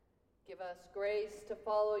us grace to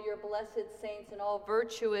follow your blessed saints in all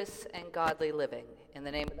virtuous and godly living. In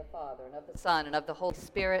the name of the Father, and of the Son, and of the Holy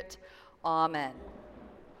Spirit. Amen.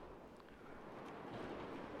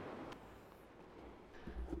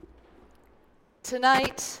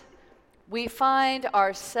 Tonight, we find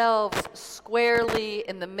ourselves squarely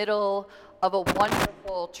in the middle of a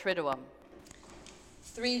wonderful Triduum.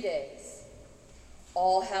 3 days,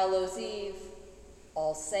 All Hallows Eve,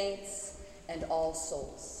 All Saints, and All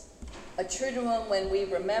Souls. A Triduum when we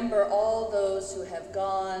remember all those who have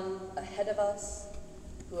gone ahead of us,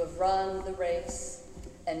 who have run the race,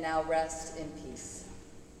 and now rest in peace.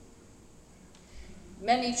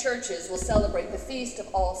 Many churches will celebrate the Feast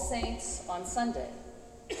of All Saints on Sunday,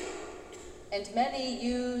 and many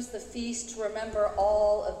use the feast to remember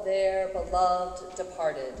all of their beloved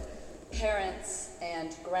departed, parents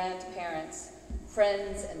and grandparents,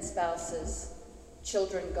 friends and spouses,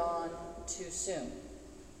 children gone too soon.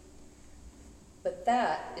 But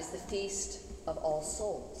that is the Feast of All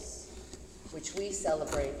Souls, which we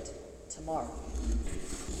celebrate tomorrow.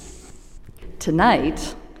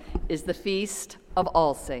 Tonight is the Feast of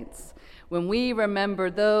All Saints, when we remember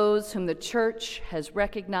those whom the Church has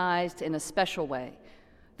recognized in a special way,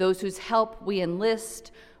 those whose help we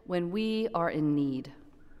enlist when we are in need,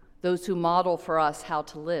 those who model for us how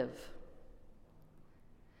to live.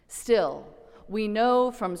 Still, we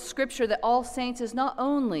know from Scripture that All Saints is not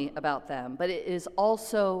only about them, but it is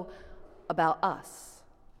also about us,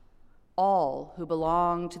 all who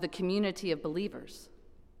belong to the community of believers.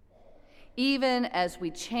 Even as we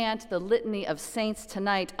chant the Litany of Saints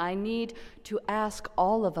tonight, I need to ask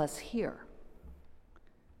all of us here,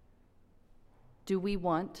 do we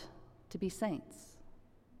want to be saints?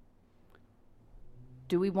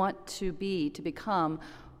 Do we want to become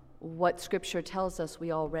what Scripture tells us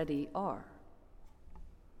we already are?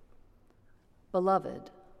 Beloved,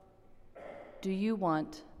 do you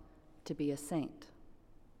want to be a saint?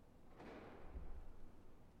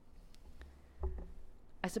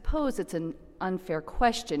 I suppose it's an unfair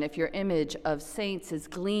question if your image of saints is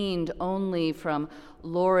gleaned only from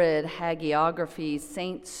lurid hagiographies,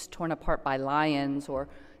 saints torn apart by lions, or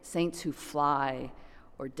saints who fly,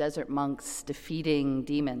 or desert monks defeating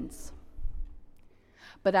demons.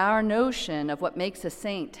 But our notion of what makes a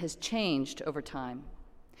saint has changed over time.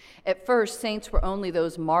 At first, saints were only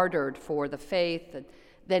those martyred for the faith, and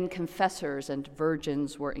then confessors and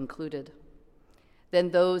virgins were included. Then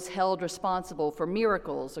those held responsible for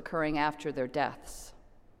miracles occurring after their deaths.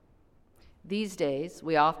 These days,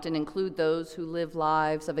 we often include those who live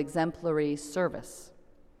lives of exemplary service.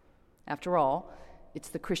 After all, it's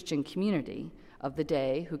the Christian community of the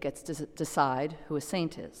day who gets to decide who a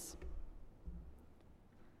saint is.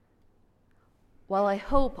 While I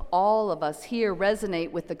hope all of us here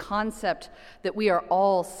resonate with the concept that we are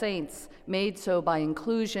all saints, made so by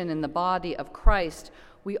inclusion in the body of Christ,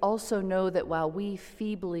 we also know that while we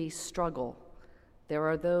feebly struggle, there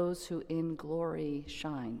are those who in glory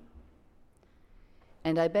shine.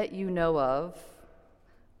 And I bet you know of,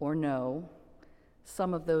 or know,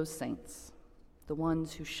 some of those saints, the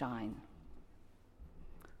ones who shine.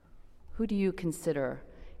 Who do you consider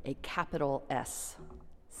a capital S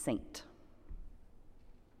saint?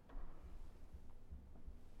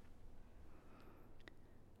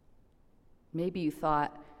 Maybe you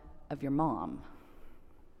thought of your mom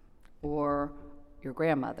or your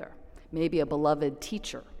grandmother, maybe a beloved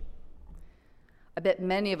teacher. I bet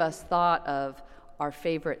many of us thought of our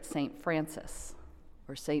favorite St. Francis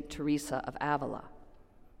or St. Teresa of Avila.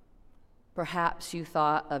 Perhaps you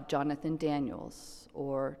thought of Jonathan Daniels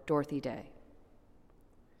or Dorothy Day.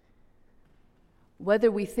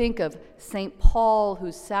 Whether we think of St. Paul,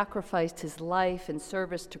 who sacrificed his life in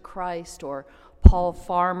service to Christ, or Paul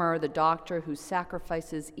Farmer, the doctor who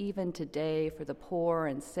sacrifices even today for the poor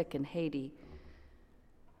and sick in Haiti.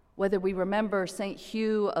 Whether we remember St.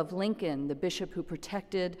 Hugh of Lincoln, the bishop who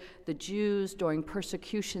protected the Jews during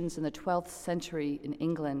persecutions in the 12th century in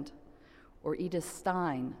England, or Edith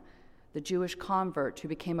Stein, the Jewish convert who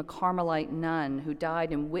became a Carmelite nun who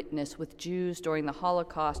died in witness with Jews during the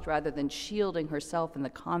Holocaust rather than shielding herself in the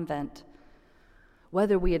convent.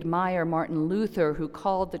 Whether we admire Martin Luther, who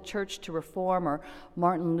called the church to reform, or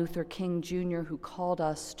Martin Luther King Jr., who called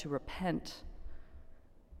us to repent,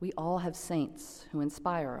 we all have saints who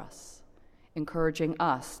inspire us, encouraging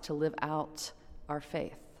us to live out our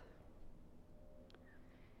faith.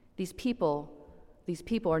 These people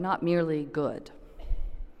are not merely good,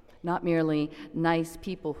 not merely nice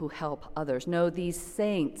people who help others. No, these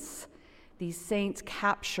saints These saints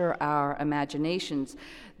capture our imaginations.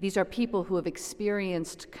 These are people who have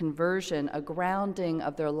experienced conversion, a grounding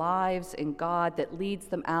of their lives in God that leads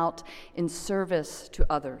them out in service to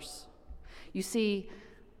others. You see,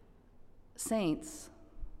 saints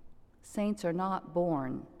are not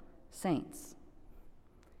born saints.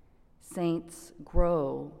 Saints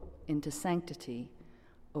grow into sanctity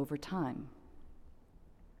over time.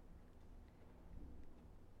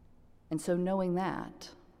 And so knowing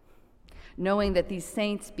that these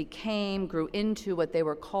saints grew into what they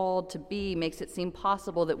were called to be, makes it seem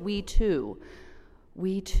possible that we too,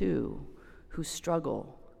 who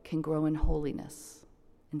struggle, can grow in holiness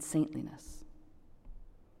and saintliness.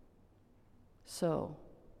 So,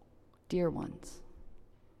 dear ones,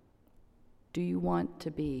 do you want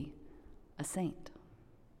to be a saint?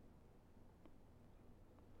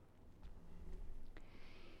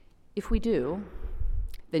 If we do,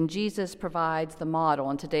 then Jesus provides the model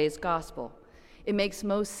in today's gospel. It makes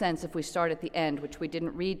most sense if we start at the end, which we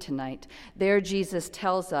didn't read tonight. There, Jesus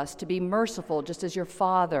tells us to be merciful just as your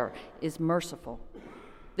Father is merciful.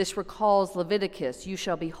 This recalls Leviticus, "You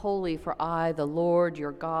shall be holy, for I, the Lord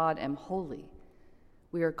your God, am holy."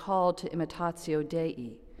 We are called to imitatio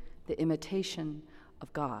Dei, the imitation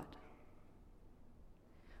of God.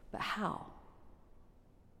 But how?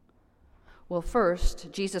 Well,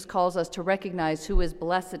 first, Jesus calls us to recognize who is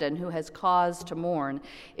blessed and who has cause to mourn.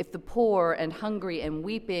 If the poor and hungry and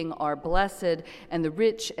weeping are blessed, and the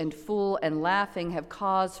rich and full and laughing have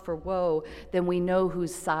cause for woe, then we know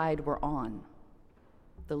whose side we're on.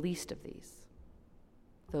 The least of these,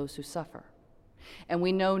 those who suffer. And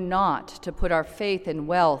we know not to put our faith in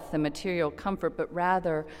wealth and material comfort, but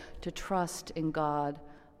rather to trust in God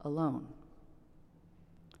alone.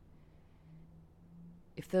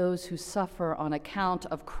 If those who suffer on account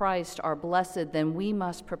of Christ are blessed, then we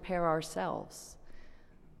must prepare ourselves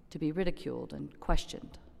to be ridiculed and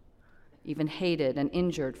questioned, even hated and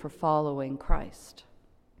injured for following Christ.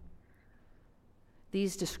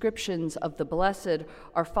 These descriptions of the blessed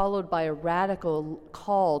are followed by a radical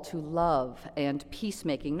call to love and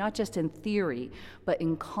peacemaking, not just in theory, but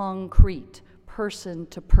in concrete,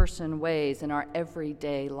 person-to-person ways in our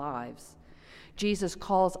everyday lives. Jesus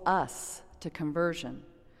calls us to conversion,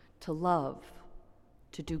 to love,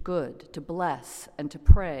 to do good, to bless, and to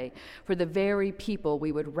pray for the very people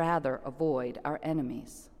we would rather avoid, our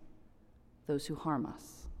enemies, those who harm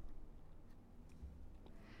us.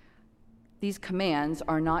 These commands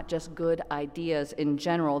are not just good ideas in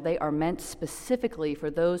general. They are meant specifically for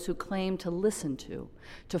those who claim to listen to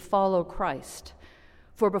follow Christ.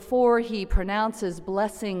 For before he pronounces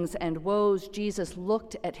blessings and woes, Jesus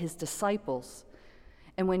looked at his disciples.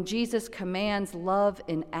 And when Jesus commands love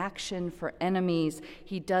in action for enemies,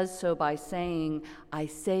 he does so by saying, "I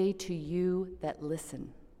say to you that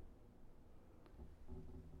listen."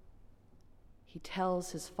 He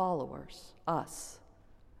tells his followers, us,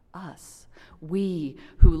 we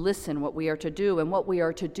who listen, what we are to do, and what we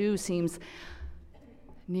are to do seems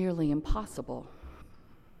nearly impossible.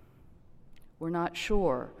 We're not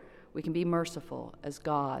sure we can be merciful as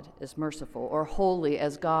God is merciful, or holy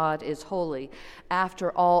as God is holy.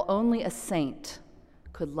 After all, only a saint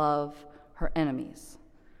could love her enemies.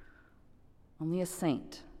 Only a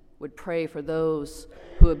saint would pray for those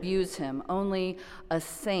who abuse him. Only a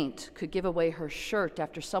saint could give away her shirt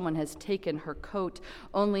after someone has taken her coat.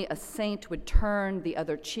 Only a saint would turn the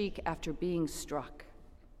other cheek after being struck.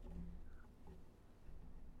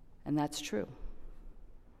 And that's true.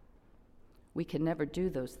 We can never do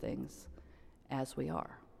those things as we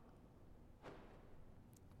are.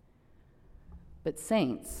 But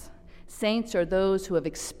saints are those who have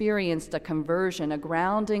experienced a conversion, a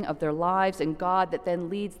grounding of their lives in God that then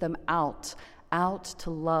leads them out to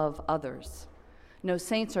love others. No,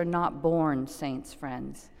 saints are not born saints,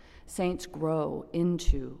 friends. Saints grow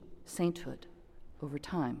into sainthood over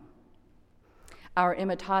time. Our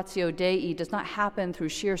imitatio Dei does not happen through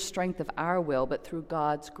sheer strength of our will, but through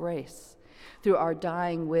God's grace, through our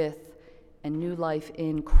dying with and new life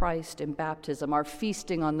in Christ in baptism, our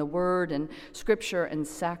feasting on the word and scripture and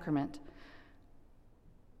sacrament.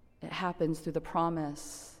 It happens through the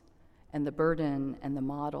promise and the burden and the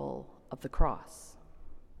model of the cross.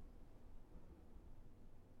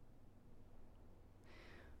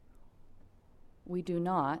 We do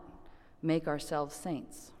not make ourselves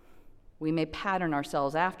saints. We may pattern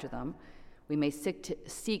ourselves after them. We may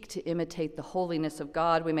seek to imitate the holiness of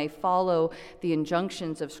God. We may follow the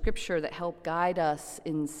injunctions of Scripture that help guide us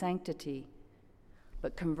in sanctity.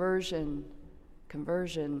 But conversion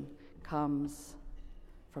comes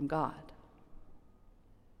from God.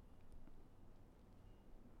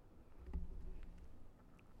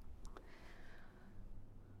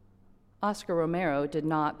 Oscar Romero did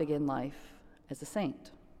not begin life as a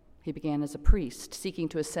saint. He began as a priest, seeking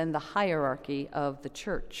to ascend the hierarchy of the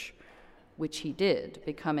church, which he did,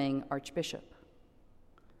 becoming archbishop.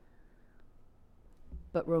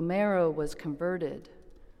 But Romero was converted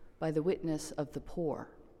by the witness of the poor.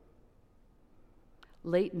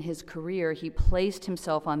 Late in his career, he placed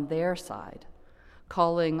himself on their side,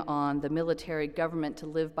 calling on the military government to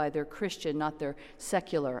live by their Christian, not their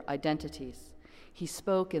secular identities. He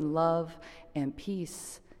spoke in love and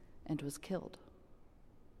peace and was killed.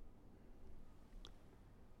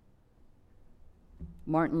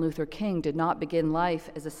 Martin Luther King did not begin life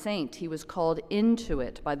as a saint. He was called into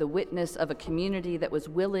it by the witness of a community that was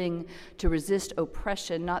willing to resist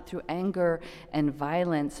oppression, not through anger and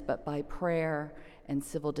violence, but by prayer and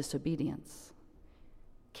civil disobedience.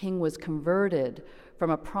 King was converted from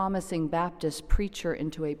a promising Baptist preacher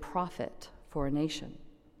into a prophet for a nation.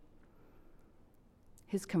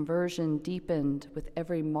 His conversion deepened with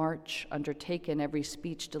every march undertaken, every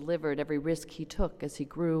speech delivered, every risk he took as he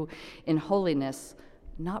grew in holiness,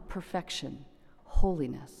 not perfection,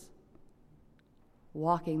 holiness,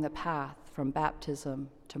 walking the path from baptism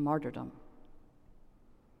to martyrdom.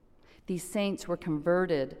 These saints were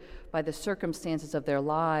converted by the circumstances of their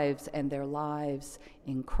lives and their lives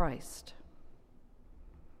in Christ.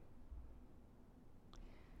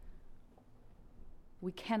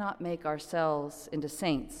 We cannot make ourselves into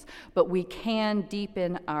saints, but we can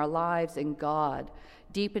deepen our lives in God,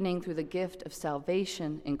 deepening through the gift of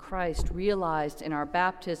salvation in Christ, realized in our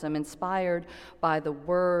baptism, inspired by the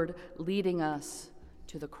Word leading us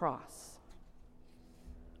to the cross.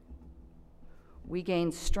 We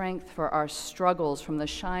gain strength for our struggles from the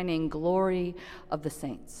shining glory of the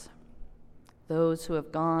saints, those who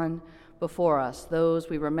have gone before us, those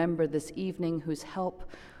we remember this evening, whose help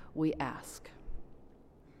we ask.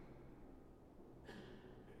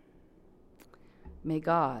 May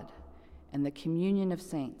God and the communion of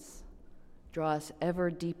saints draw us ever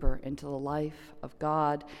deeper into the life of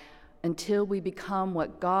God until we become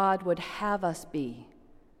what God would have us be,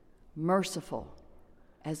 merciful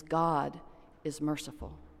as God is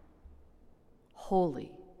merciful,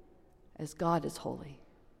 holy as God is holy.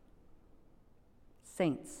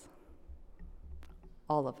 Saints,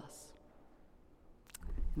 all of us.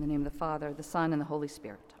 In the name of the Father, the Son, and the Holy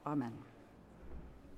Spirit. Amen.